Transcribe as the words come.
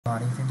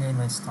Today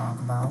let's talk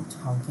about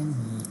how can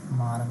we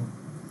model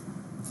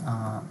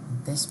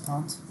this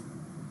part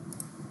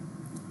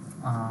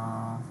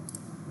uh,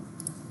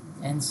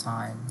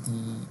 inside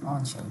the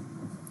Onshape.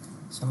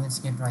 So let's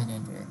get right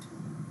into it.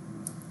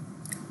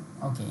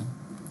 Okay,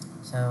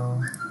 so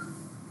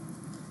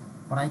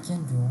what I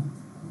can do,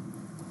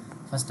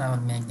 first I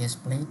will make this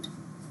plate,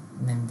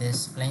 then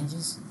this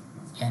flanges,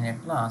 and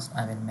at last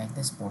I will make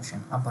this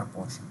portion, upper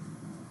portion.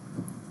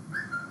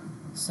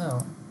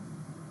 So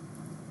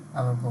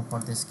I will go for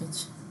the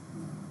sketch,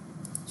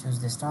 choose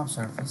this top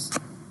surface,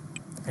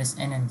 press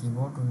N on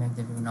keyboard to make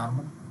the view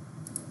normal,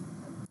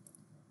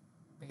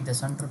 pick the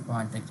center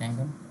point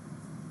rectangle,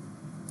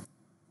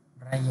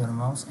 drag your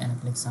mouse and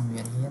click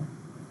somewhere here.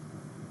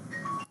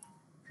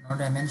 Now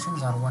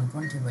dimensions are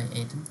 120 by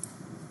 80.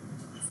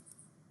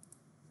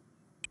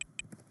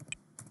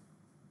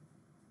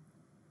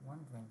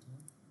 120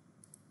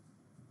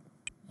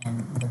 and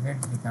the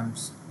width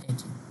becomes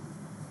 80,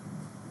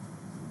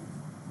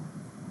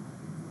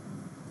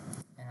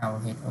 and I will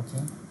hit OK.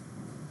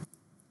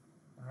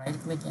 Right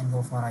click and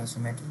go for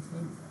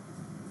isometrically.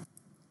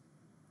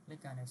 Click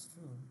on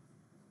extrude,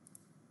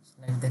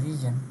 select the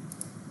region,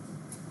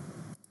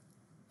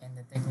 and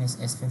the thickness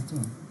is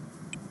 15,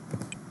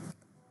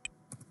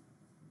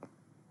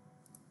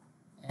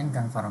 and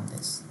confirm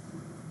this.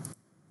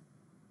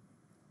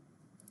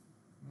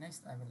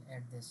 Next I will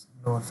add this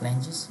lower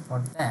flanges. For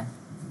that,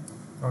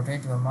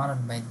 rotate your model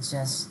by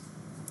just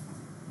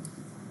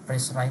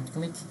press right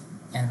click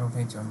and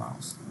rotate your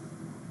mouse.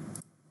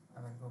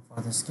 I will go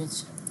for the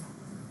sketch,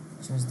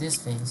 choose this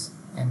face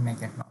and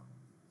make it normal.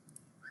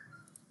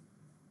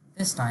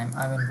 This time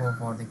I will go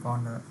for the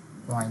corner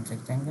point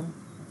rectangle,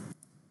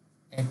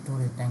 add two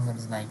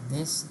rectangles like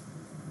this.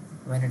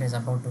 When it is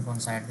about to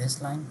coincide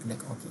this line, click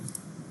OK.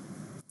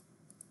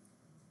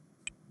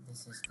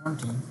 This is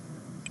 20.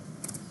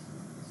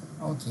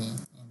 OK,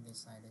 and this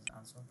side is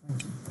also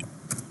 20.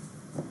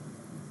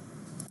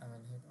 I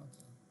will hit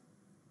OK.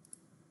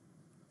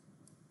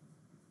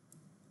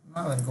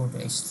 Now I will go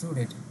to extrude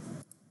it.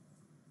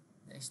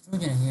 The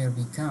extrusion here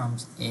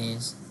becomes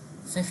is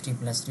 50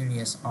 plus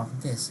radius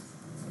of this.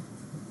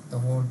 The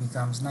whole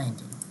becomes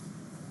 90.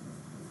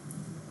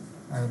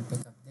 I will pick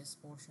up this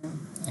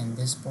portion and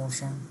this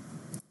portion,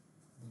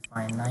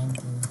 define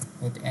 90,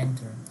 hit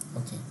enter,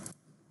 OK.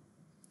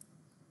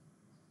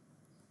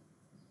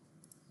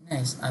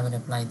 Next I will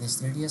apply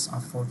this radius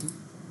of 40.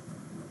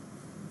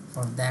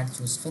 For that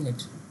choose fillet,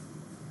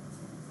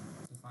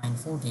 define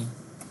 40,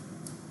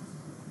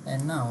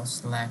 and now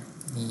select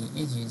the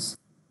edges.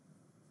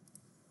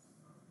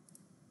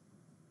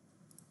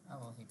 I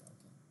will hit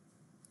OK.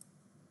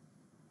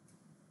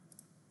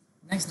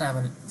 Next I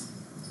will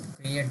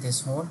create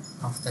this hole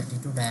of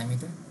 32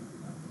 diameter.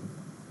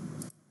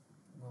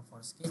 Go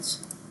for sketch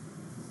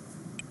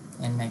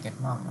and make it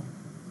normal.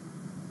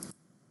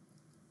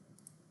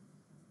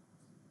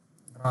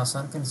 Draw a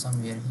circle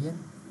somewhere here.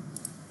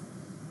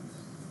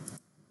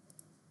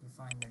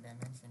 Define the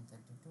dimension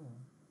 32.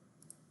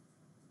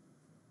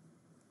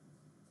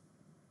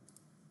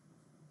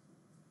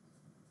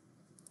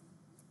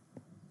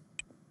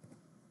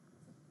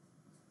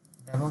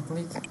 Double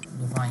click,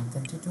 define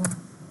 32.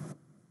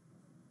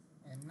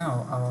 And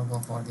now I will go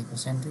for the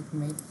concentric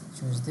mate,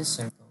 choose this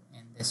circle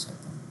and this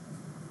circle.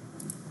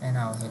 And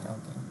I will hit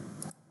OK.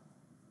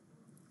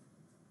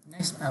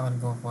 Next I will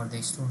go for the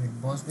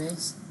extruded boss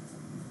base.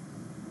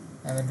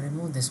 I will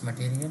remove this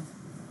material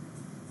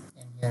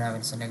and here I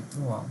will select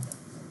throughout.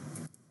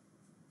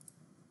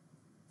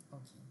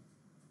 Okay.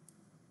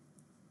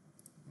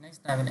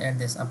 Next I will add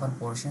this upper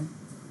portion.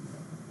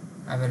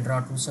 I will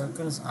draw two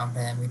circles of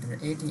diameter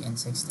 80 and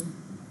 60.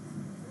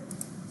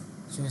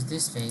 Choose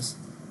this face,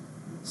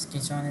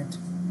 sketch on it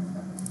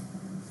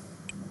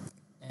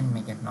and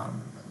make it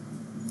normal.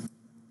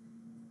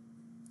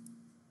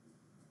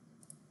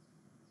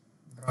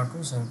 Draw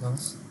two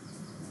circles.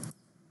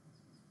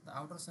 The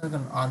outer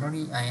circle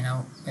already I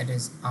know it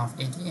is of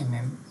 80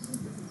 mm.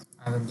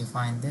 I will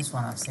define this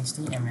one of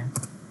 60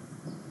 mm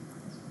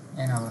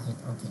and I will hit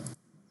OK.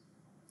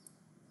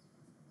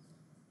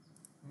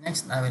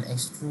 Next I will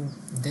extrude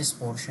this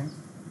portion,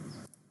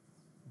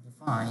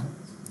 define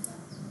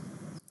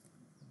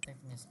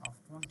thickness of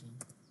 20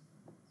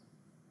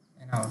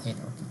 and I will hit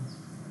OK.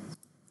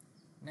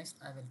 Next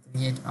I will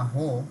create a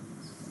hole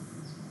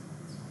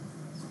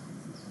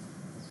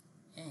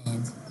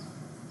and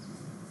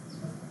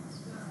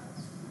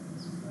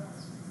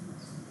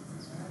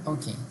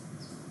OK.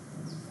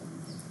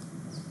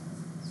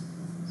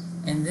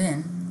 And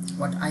then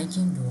what I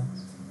can do,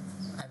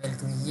 I will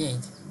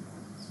create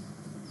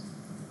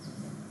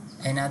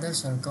another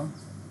circle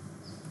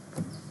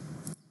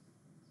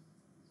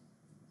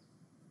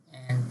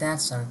and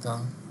that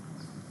circle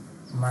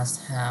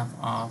must have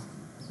of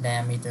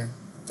diameter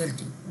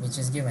 30, which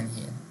is given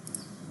here.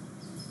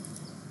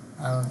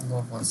 I will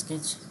go for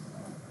sketch,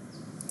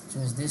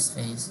 choose this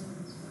face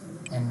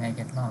and make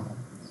it normal.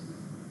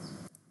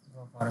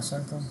 Go for a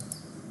circle.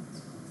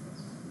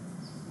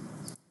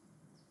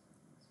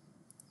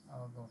 I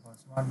will go for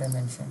smart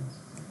dimension,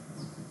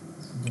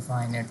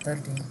 define at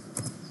 30, hit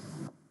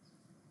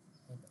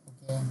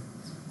OK,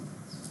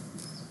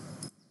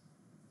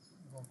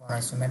 go for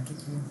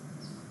isometric view,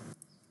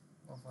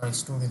 go for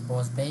extruded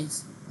boss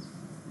base,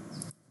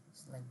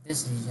 select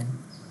this region,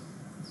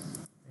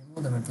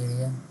 remove the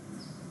material,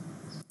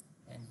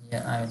 and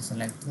here I will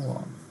select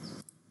throughout.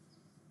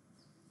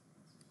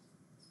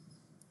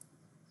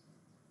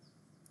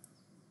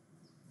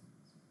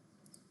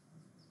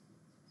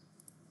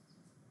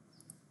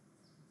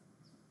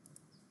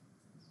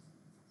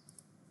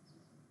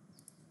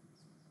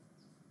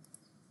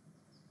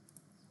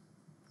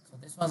 So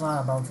this was all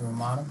about your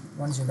model.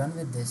 Once you're done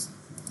with this,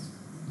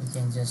 you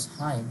can just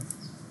hide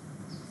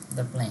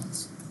the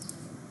planes.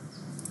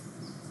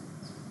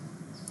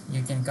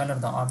 You can color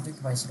the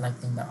object by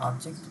selecting the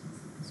object,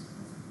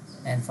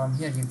 and from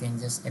here you can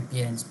just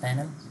appearance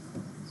panel.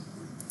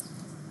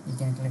 You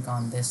can click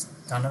on this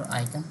color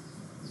icon,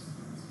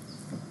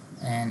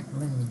 and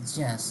let me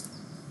just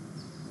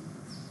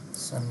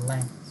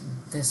select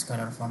this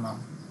color for now,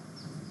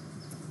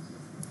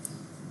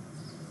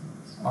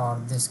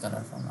 or this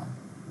color for now.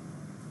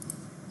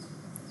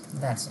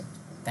 That's it.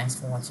 Thanks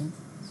for watching.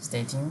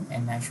 Stay tuned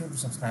and make sure to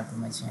subscribe to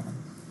my channel.